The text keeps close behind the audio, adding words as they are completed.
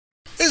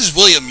is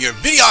William, your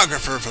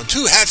videographer from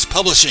Two Hats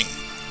Publishing.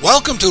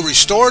 Welcome to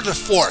Restore the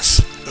Fourth,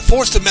 the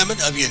Fourth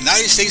Amendment of the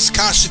United States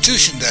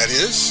Constitution, that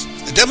is.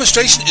 The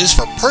demonstration is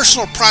for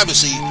personal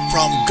privacy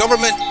from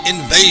government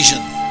invasion.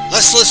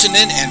 Let's listen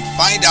in and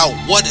find out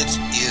what it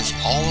is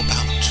all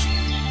about.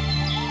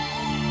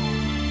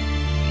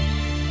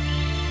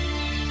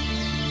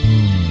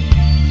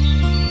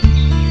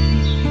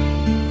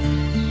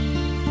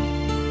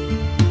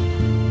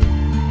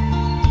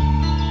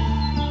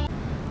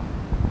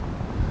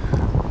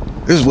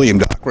 This is William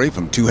Dockery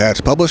from Two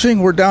Hats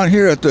Publishing. We're down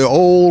here at the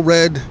Old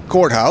Red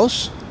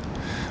Courthouse,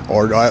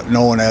 or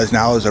known as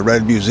now as the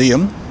Red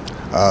Museum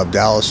of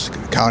Dallas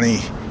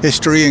County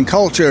History and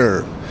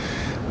Culture.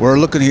 We're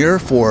looking here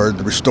for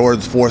the Restore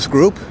the Fourth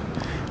group,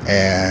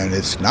 and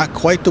it's not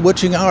quite the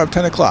witching hour of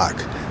 10 o'clock,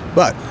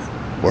 but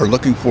we're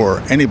looking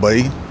for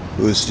anybody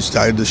who has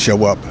decided to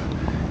show up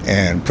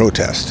and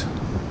protest.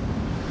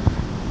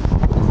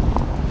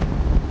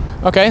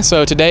 Okay,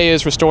 so today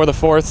is Restore the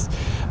Fourth,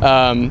 the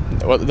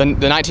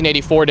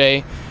 1984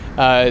 day.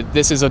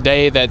 This is a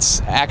day that's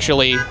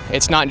actually,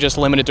 it's not just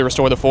limited to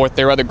Restore the Fourth.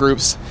 There are other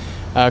groups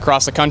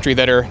across the country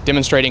that are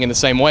demonstrating in the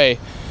same way.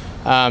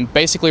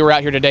 Basically, we're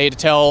out here today to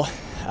tell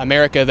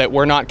America that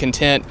we're not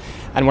content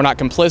and we're not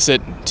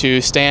complicit to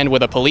stand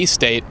with a police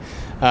state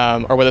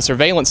or with a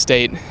surveillance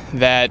state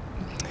that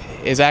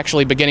is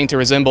actually beginning to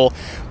resemble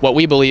what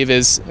we believe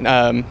is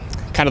kind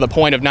of the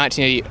point of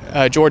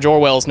George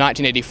Orwell's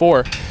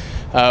 1984.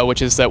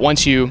 Which is that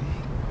once you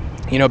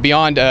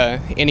beyond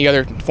any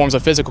other forms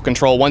of physical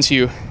control, once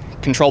you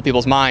control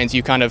people's minds,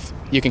 you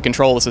can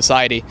control the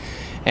society.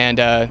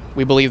 And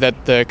we believe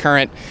that the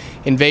current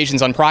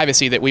invasions on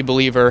privacy that we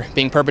believe are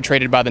being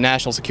perpetrated by the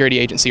National Security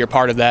Agency are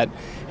part of that.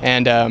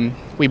 And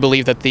we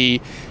believe that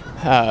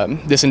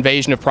this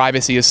invasion of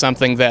privacy is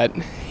something that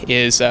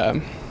is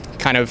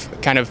kind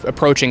of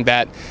approaching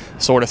that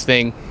sort of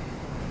thing.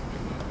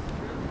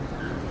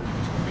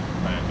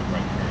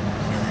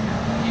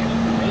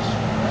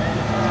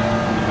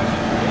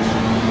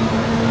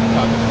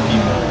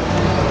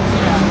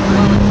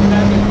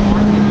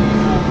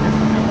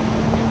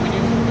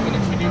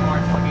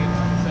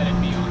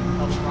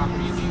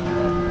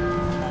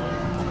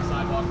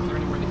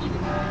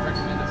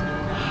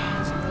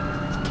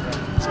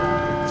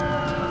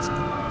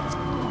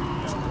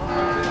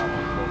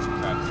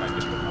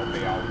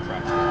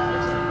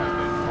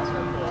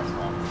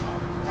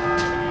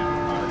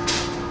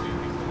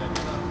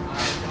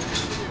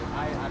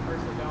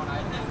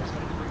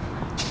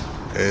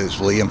 Is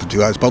William from Two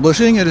Hats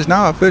Publishing. It is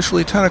now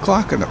officially 10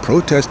 o'clock and the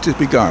protest has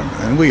begun,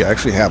 and we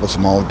actually have a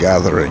small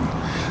gathering.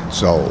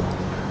 So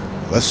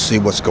let's see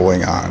what's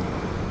going on.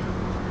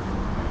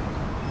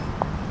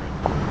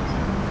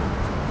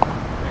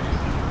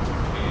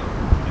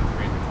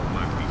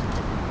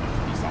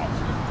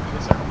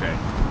 Okay,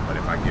 but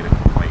if I get a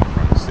complaint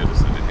from a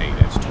citizen that, hey,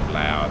 that's too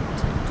loud,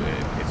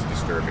 it's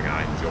disturbing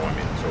our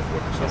enjoyment and so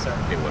forth and so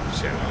on, they will have to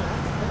shut it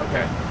off.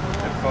 Okay.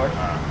 That's fine.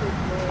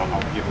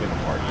 I'll give them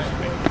a party.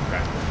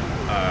 Okay.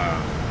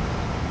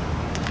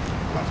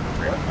 Lost my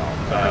train of thought.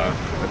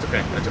 That's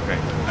okay. That's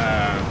okay.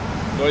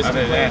 Other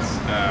than that,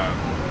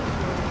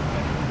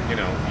 you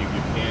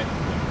can't,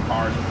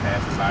 cars are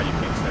passing by, you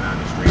can't stand on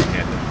the street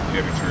at the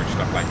literature and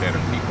stuff like that.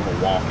 If people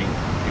are walking,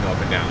 up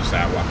and down the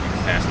sidewalk, you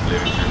can pass the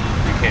literature.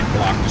 You can't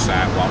block the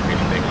sidewalk or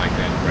anything like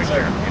that. Right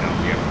there.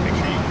 You have to make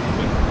sure you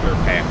put a clear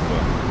path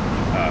for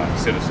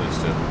citizens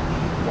to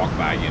walk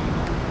by you and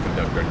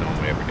conduct their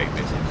normal everyday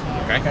business.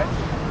 Okay?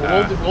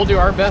 Well, we'll do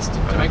our best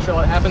to make sure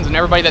that happens, and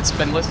everybody that's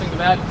been listening to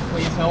that,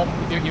 please help.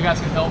 You guys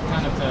can help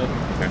kind of to,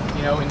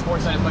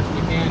 enforce that as much as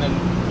we can. And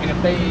if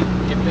they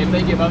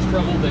give us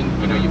trouble, then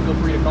you feel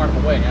free to cart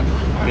them away. Yeah.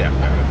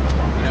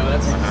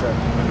 That's. Your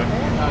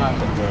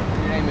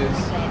name is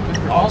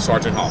Mr. Hall.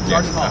 Sergeant Hall.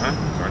 Sergeant Hall.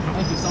 Sergeant Hall.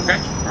 Thank you so much. Okay.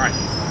 All right.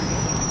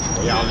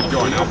 Well, yeah, I'll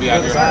enjoy it. I'll be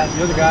out here.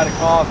 You're the guy to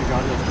call if you're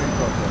going to do a street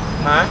protest.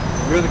 Huh?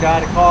 You're the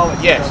guy to call.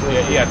 Yes.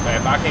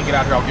 If I can't get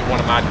out here, I'll get one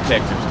of my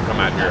detectives to come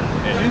out here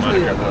and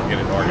monitor. We'll get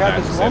it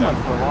organized. This woman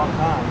for a long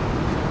time.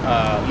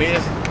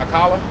 Liz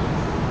Akala.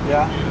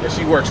 Yeah.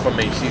 She works for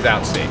me. She's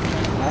out sick.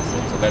 That's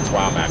it. So that's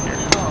why I'm out here.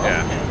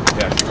 Yeah,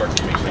 she works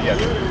for me. So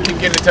keep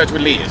getting in touch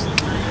with Liz.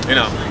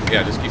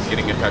 Just keep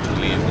getting in touch with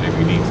Liz whenever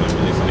you need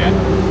something, this and that.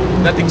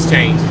 Nothing's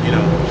changed,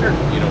 Sure.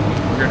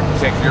 We're here to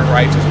protect your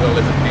rights as well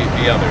as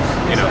the others,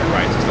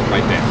 rights and stuff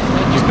like that.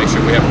 Just make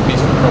sure we have a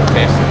peaceful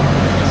protest.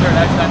 Yes, sir.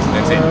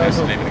 That's it. That's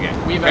the name of the game.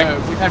 We've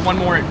had one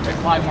more at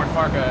Clyde Moore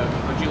Park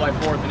on July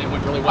 4th, and it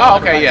went really well. Oh,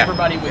 okay,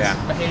 Everybody was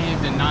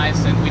behaved and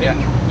nice, and we didn't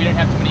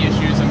have too many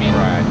issues. I mean,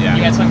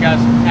 we had some guys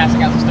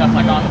passing out some stuff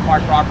like on the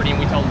park property, and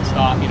we told them to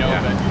stop, but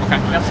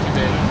nothing too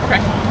big. Okay.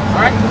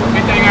 All right.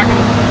 Good thing I can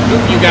do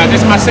for you guys. This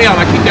is my cell.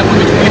 I keep that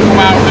with me 24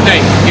 hours a day.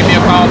 Give me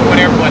a call or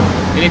whatever, but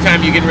anytime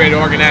you're getting ready to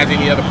organize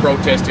any other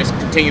protest, just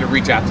continue to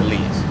reach out to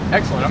Liz.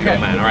 Excellent. If you don't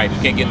mind. All right. If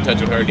you can't get in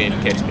touch with her, then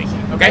catch me.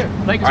 Okay?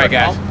 Thank you, all right,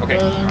 guys. Paul.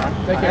 Okay.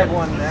 I have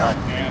one now.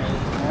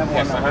 I have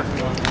one now.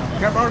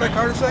 Can I borrow that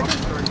card a second?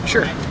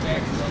 Sure.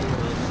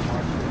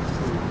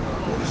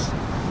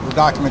 The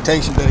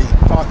documentation that he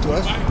talked to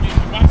us.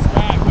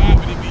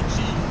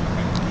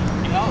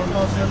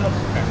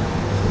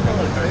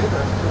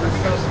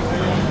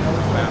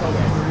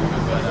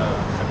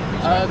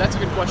 That's a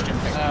good question.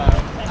 I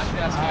should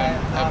ask him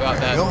about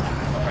that.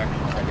 Okay,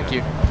 thank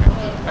you.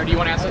 Or do you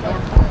want to ask it,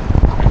 Norm?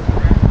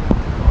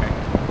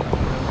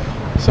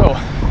 So,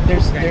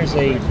 There's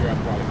a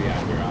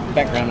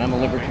background. I'm a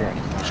libertarian,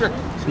 sure.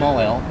 small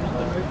L,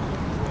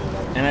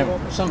 and I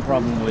have some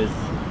problem with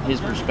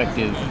his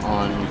perspective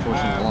on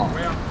enforcing the law.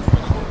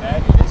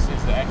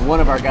 One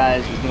of our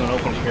guys was doing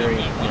open carry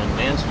in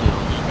Mansfield,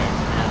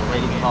 and a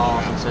lady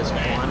calls and says, "Oh,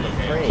 I'm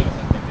afraid.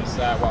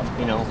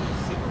 You know,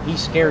 he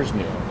scares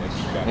me."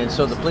 And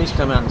so the police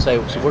come out and say,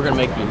 "So we're going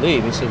to make you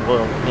leave." He said,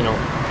 "Well, you know,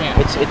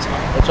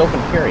 it's open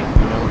carry.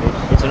 You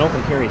know, it's an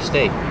open carry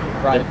state.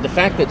 Right. The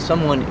fact that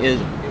someone is,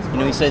 you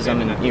know, he says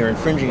you're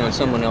infringing on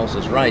someone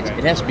else's rights.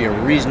 It has to be a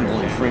reasonable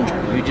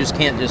infringement. You just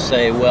can't just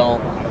say,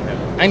 well,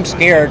 I'm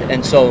scared,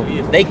 and so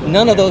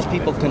none of those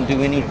people can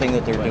do anything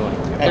that they're doing.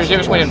 There's a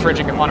difference between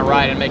infringing upon a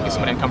right and making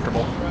someone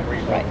uncomfortable.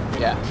 Right.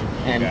 Yeah.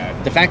 And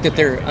the fact that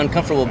they're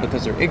uncomfortable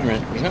because they're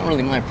ignorant is not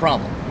really my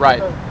problem.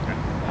 Right.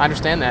 I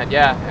understand that.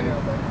 Yeah. And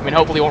I mean,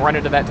 hopefully, we won't run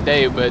into that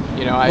today. But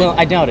you know, Well,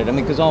 I doubt it. I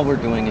mean, because all we're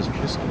doing is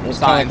just it's kind of like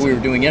Signs. we were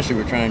doing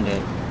yesterday. We're trying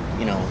to,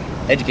 you know,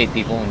 educate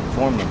people and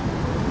inform them.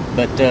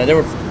 But there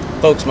were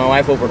folks. My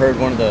wife overheard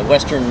one of the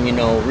Western, you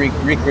know,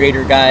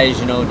 recreator guys,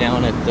 you know,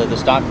 down at the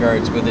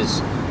stockyards with his,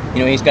 you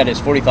know, he's got his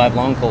 45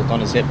 long Colt on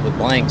his hip with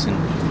blanks, and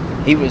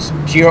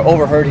she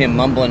overheard him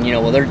mumbling, you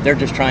know, well, they're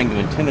just trying to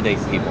intimidate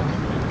people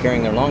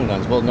carrying their long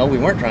guns. Well, no, we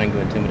weren't trying to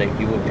intimidate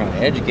people. We were trying to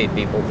educate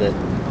people that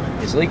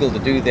it's legal to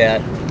do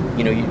that.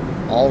 You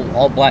know,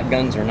 all black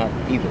guns are not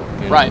evil.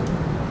 You know? right.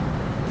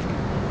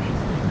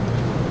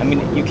 I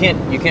mean, you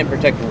can't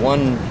protect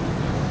one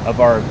of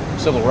our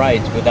civil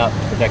rights without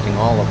protecting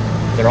all of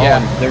them. They're all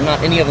Yeah. they're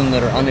not any of them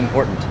that are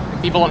unimportant.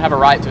 People don't have a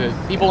right to.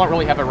 People don't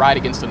really have a right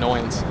against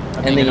annoyance.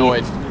 Of being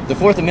annoyed. The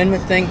Fourth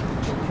Amendment thing,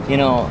 you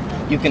know,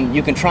 you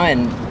can try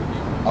and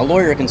a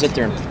lawyer can sit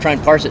there and try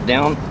and parse it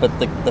down, but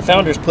the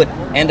founders put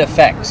 "and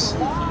effects."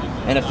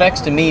 And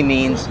effects to me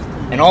means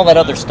and all that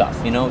other stuff.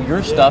 You know,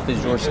 your stuff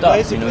is your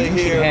stuff. You know, you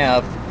should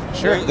have.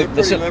 Sure.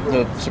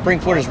 The Supreme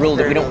Court has ruled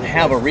that we don't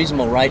have a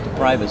reasonable right to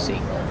privacy.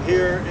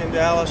 Here in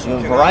Dallas, You know,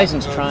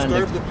 Verizon's trying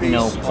to, you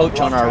know, poach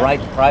on our right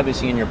to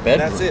privacy in your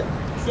bedroom. That's it.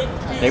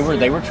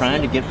 They were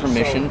trying to get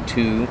permission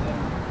to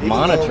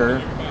monitor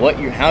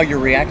how you're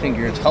reacting to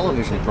your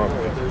television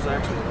program, There's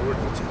actually an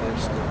ordinance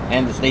against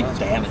and they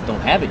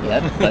don't have it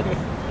yet. But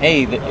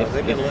hey,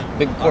 if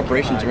big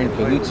corporations are in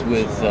cahoots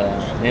with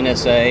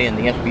NSA and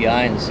the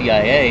FBI and the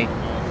CIA,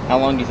 how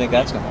long do you think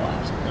that's going to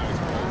last?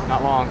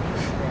 Not long.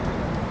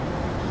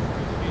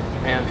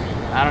 Man,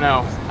 I don't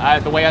know.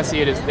 The way I see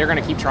it is they're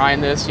going to keep trying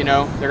this. You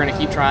know, they're going to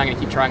keep trying and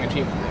keep trying and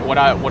keep.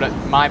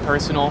 My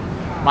personal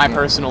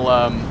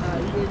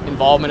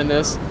involvement in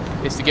this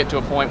is to get to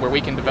a point where we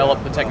can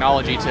develop the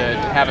technology to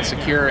have a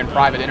secure and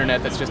private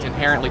internet that's just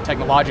inherently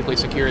technologically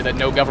secure that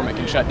no government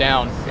can shut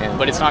down. Yeah.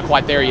 But it's not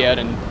quite there yet,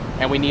 and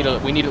we need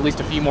at least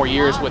a few more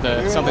years with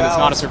something that's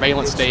not a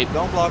surveillance state,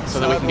 so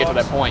that we can get to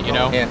that point. You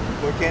know. Yeah.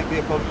 We can't be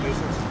a public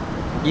nuisance.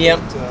 Yep.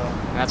 But,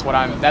 And that's what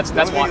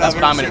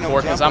I'm in it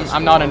for, because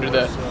I'm not under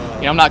the,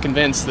 you know, I'm not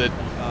convinced that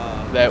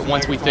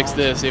once we fix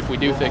this, if we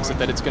do fix it,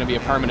 that it's going to be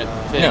a permanent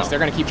fix. No. They're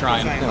going to keep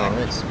trying.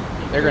 No,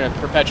 They're going to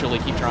perpetually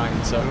keep trying.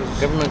 So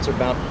governments are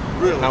about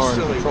really power and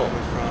silly control.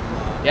 woman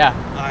from yeah,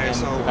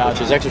 ISO,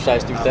 Which is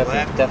exercised through theft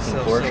so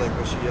and coercion. silly,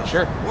 but she yelled,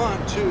 Sure.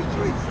 1, 2,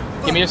 3.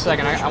 Give me just a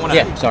second. I want to.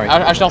 Yeah, sorry.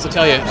 I should also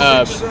tell you.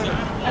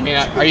 I mean,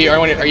 are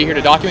you here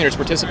to document or to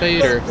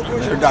participate or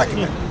For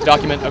document.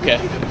 document? Okay.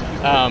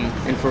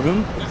 And for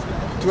whom?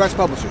 Two Hats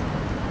Publishing.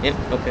 Yeah,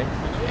 okay.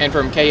 And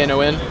from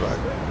KNON.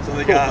 So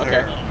they got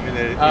Okay. her. I mean,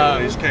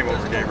 they just came over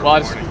and gave her Well, a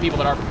it's warning. people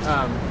that are.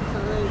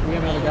 We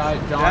have another guy,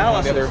 John, one of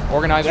Dallas the other is-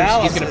 organizers.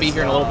 Dallas He's going to be is,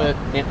 here in a little bit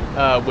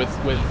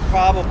with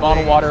Probably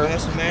bottled water,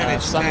 best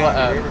managed sun,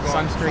 town you've ever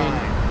gone to sunscreen,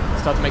 find.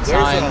 stuff to make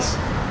There's signs,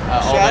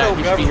 all Shadow that.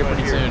 He should be here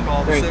government pretty here soon.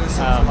 called the Great. Citizens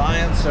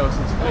Alliance. So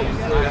since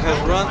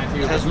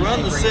has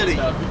run the city.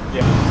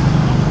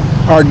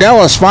 Our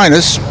Dallas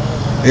Finest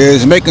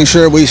is making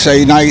sure we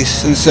stay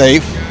nice and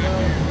safe,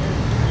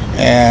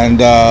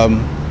 and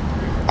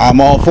I'm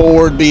all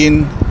forward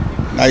being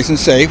nice and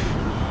safe.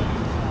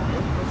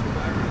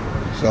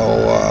 So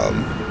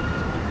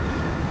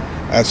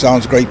that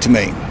sounds great to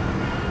me.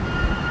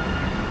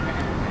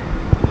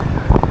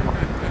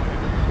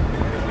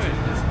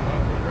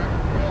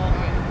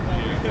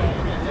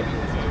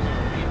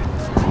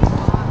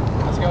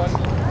 How's it going?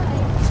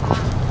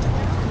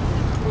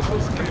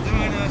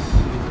 Join us.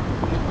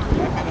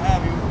 Happy to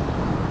have you.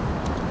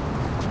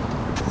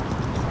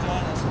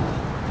 Join us.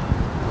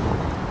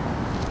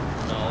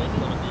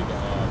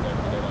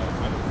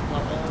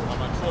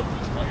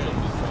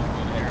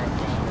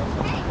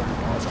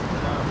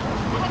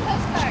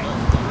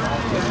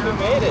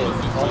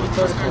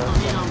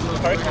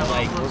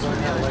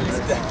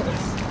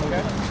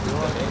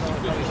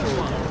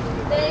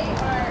 They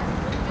are,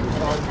 you can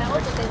tell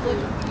that they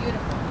look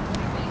beautiful.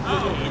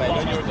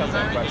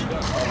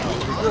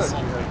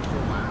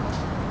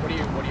 What do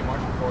you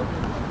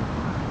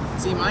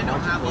See, mine don't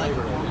have like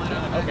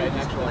okay,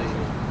 next one.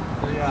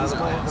 Yeah, the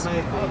main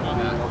thing.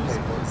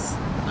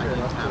 I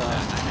didn't have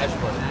that.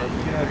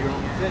 You can have your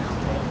own tent.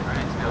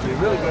 It'll be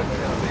really good.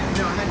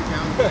 No, I had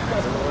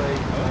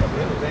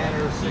The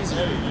banners.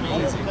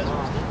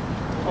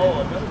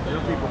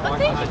 Your people march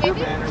behind your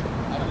banner.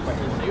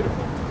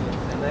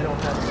 And they don't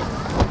have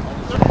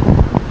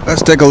to.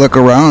 Let's take a look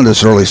around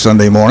this early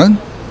Sunday morning.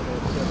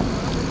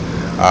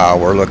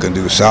 We're looking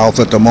due south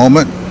at the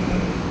moment.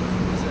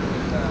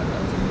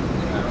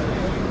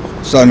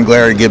 Sun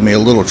glare give me a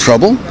little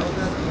trouble.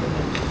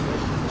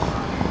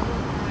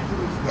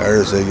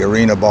 There's the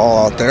arena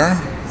ball out there.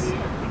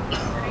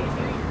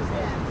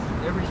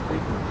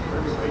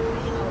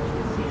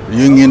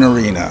 Union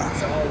Arena.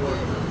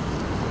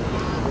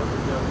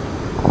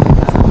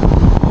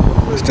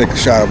 Let's take a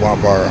shot of one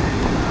of our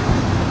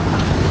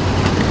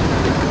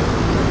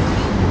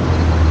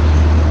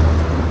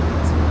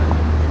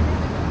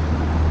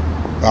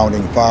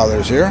founding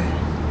fathers here.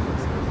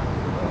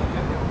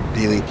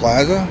 Dealey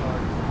Plaza.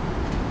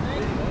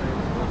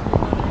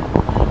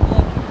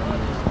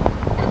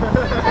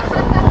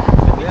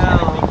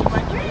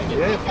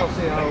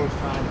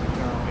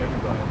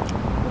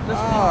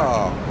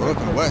 Oh, we're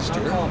looking west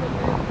here.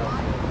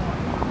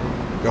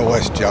 Go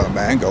west, young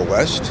man, go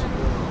west.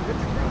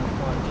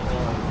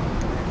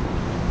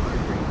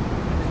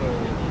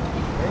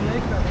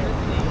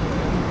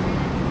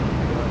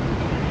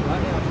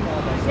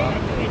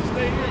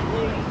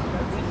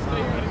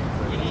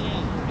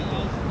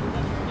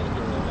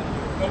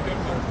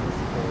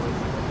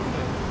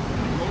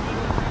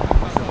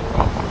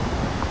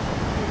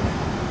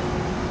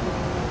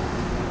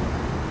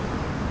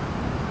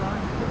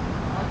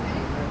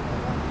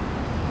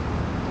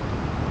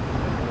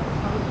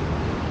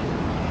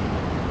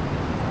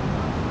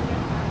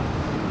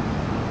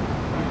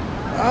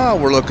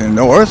 We're looking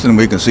north and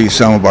we can see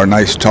some of our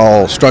nice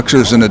tall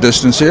structures in the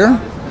distance here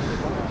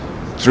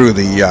through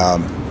the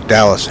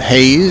Dallas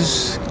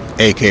haze,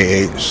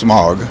 aka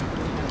smog.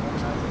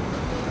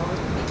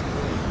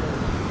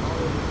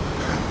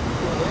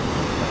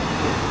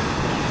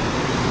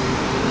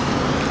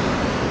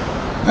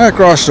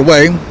 Across the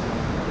way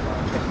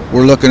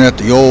we're looking at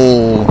the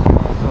old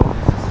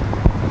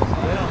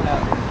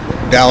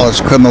Dallas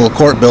Criminal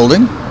Court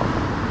building.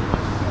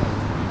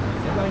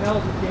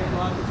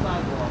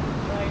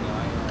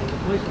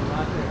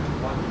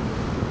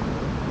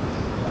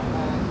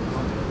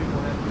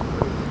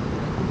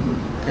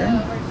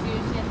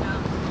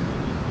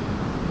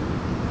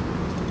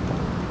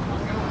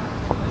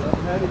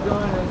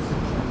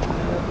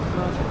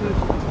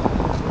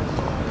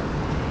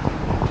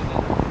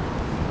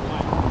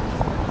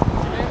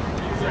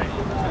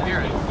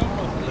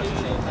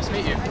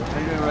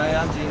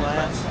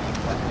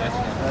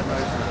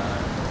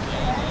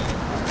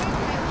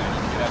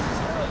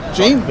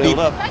 Gene, build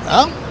up.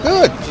 Oh,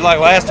 good. Just like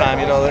last time,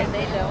 you know.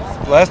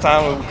 Last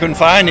time we couldn't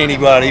find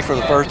anybody for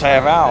the first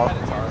half hour.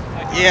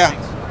 Yeah.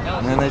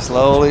 And then they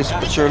slowly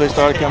but surely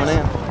started coming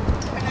in.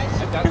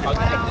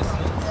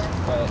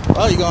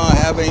 Well, you gonna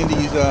have any of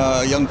these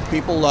young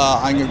people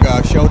on your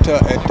show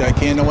at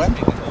KNON?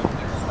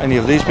 Any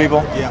of these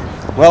people? Yeah.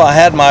 Well, I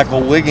had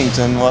Michael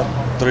Wigington,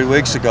 3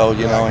 weeks ago,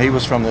 you know, he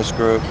was from this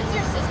group.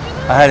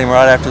 I had him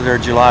right after their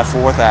July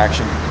 4th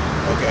action.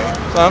 Okay.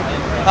 So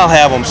I'll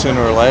have them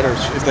sooner or later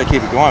if they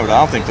keep it going, but I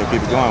don't think they'll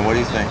keep it going. What do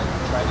you think?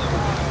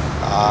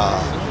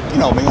 You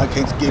know, I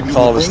can't give you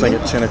Call this thing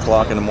at 10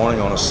 o'clock in the morning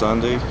on a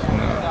Sunday.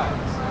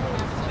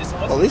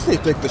 Well, at least they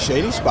picked the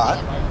shady spot.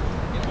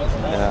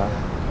 Yeah.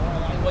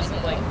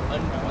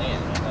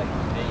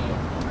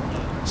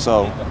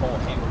 So,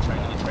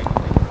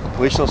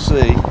 we shall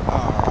see.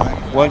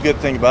 One good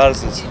thing about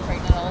it is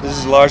this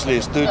is largely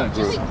a student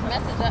group.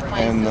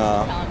 And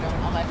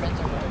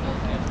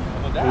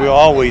we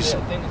always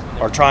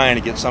are trying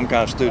to get some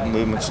kind of student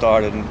movement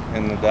started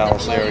in the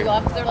Dallas area.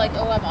 They're like,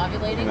 oh, I'm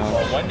ovulating.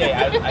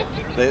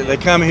 You know, they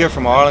come here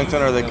from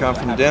Arlington or they come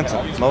from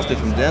Denton, mostly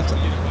from Denton.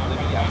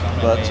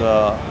 But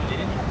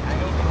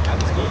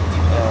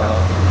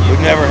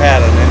we've never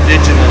had an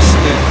indigenous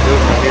student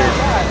movement here,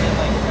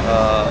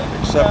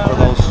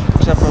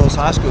 except for those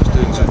high school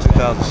students in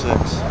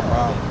 2006.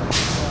 Wow.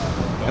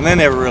 And they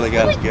never really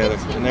got together.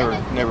 It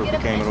never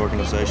became an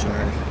organization or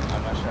anything.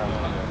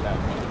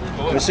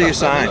 Let me see your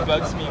sign.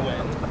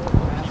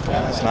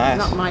 Yeah, that's nice.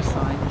 Not my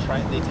sign.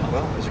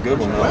 Well, it's a good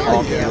one. Though.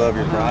 Honk if you love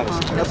your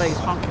privacy. Nobody's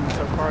honking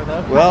so far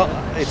though. Well,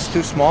 it's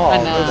too small.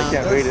 I know. They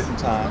can't read it in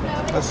time.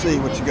 Let's see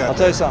what you got. I'll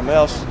tell you something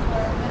else.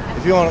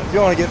 If you want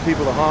to get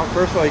people to honk,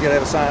 first of all, you got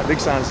to have a big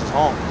sign that says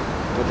honk.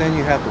 But then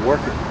you have to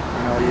work it.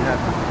 You know, you have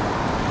to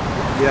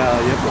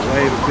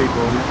wave at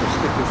people and you have to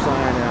stick your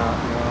sign out.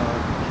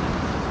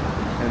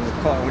 You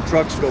know, and when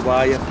trucks go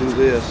by, you have to do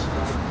this.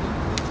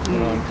 You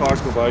know, and cars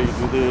go by, you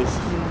do this.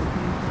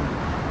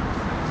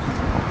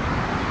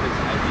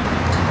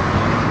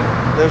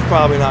 There's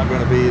probably not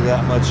going to be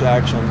that much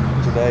action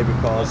today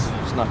because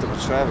there's not that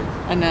much traffic.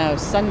 I know,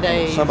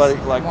 Sunday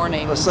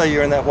morning. Let's say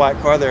you're in that white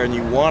car there and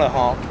you want to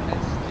honk.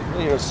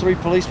 You know, there's 3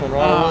 policemen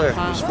right over there.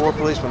 There's 4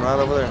 policemen right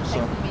over there.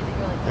 So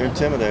They're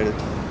intimidated.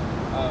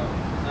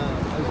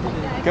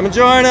 Come and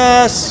join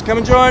us. Come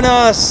and join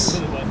us.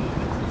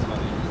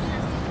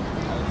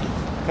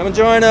 Come and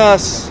join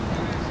us.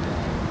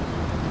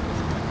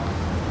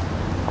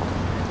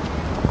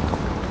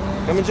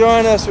 Come and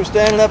join us. We're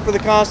standing up for the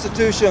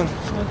Constitution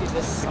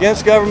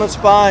against government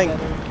spying.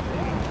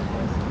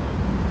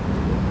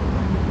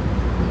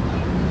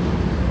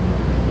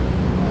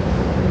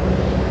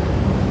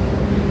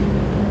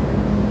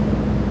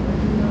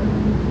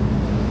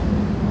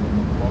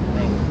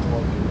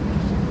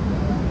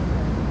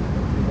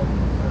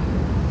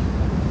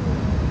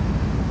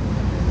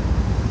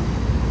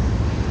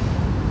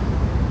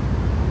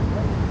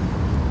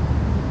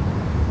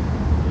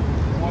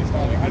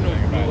 I know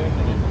you about it.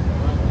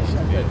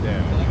 Shut that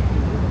down.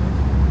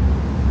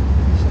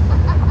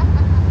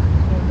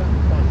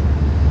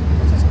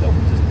 Just don't,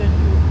 just that.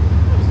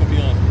 I'm just gonna be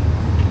honest.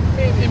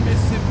 Man, in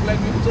Mississippi, black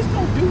people just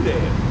don't do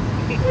that.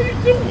 What are you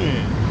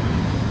doing?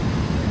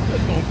 I'm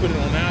just gonna put it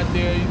on out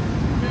there.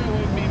 Man,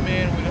 with me,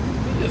 man, we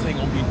just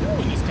ain't gonna be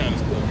doing this kind of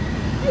stuff.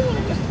 You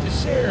want to listen to the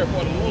sheriff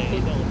or the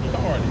local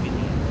authority.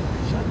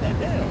 Shut that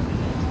down.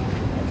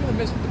 I'm trying to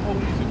mess with the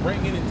police and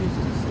bring in attention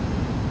to something.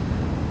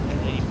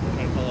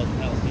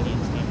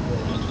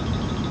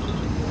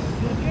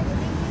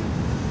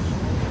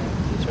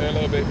 Say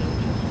hello, baby.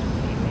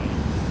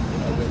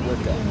 How's that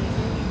workout?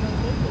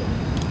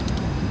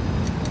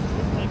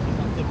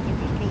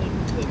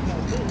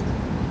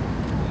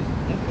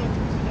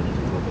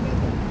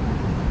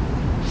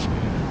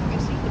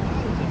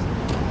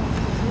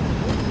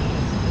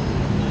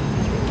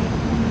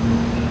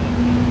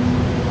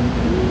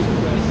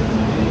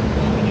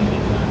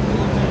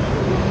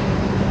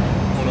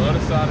 On the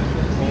other side of the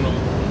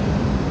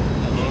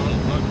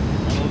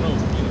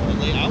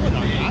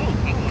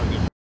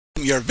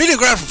your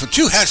videographer for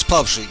Two Hats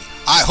Publishing.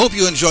 I hope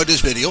you enjoyed this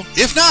video.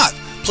 If not,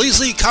 please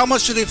leave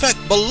comments to the effect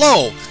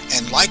below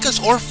and like us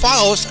or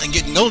follow us and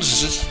get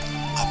notices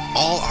of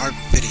all our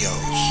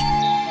videos.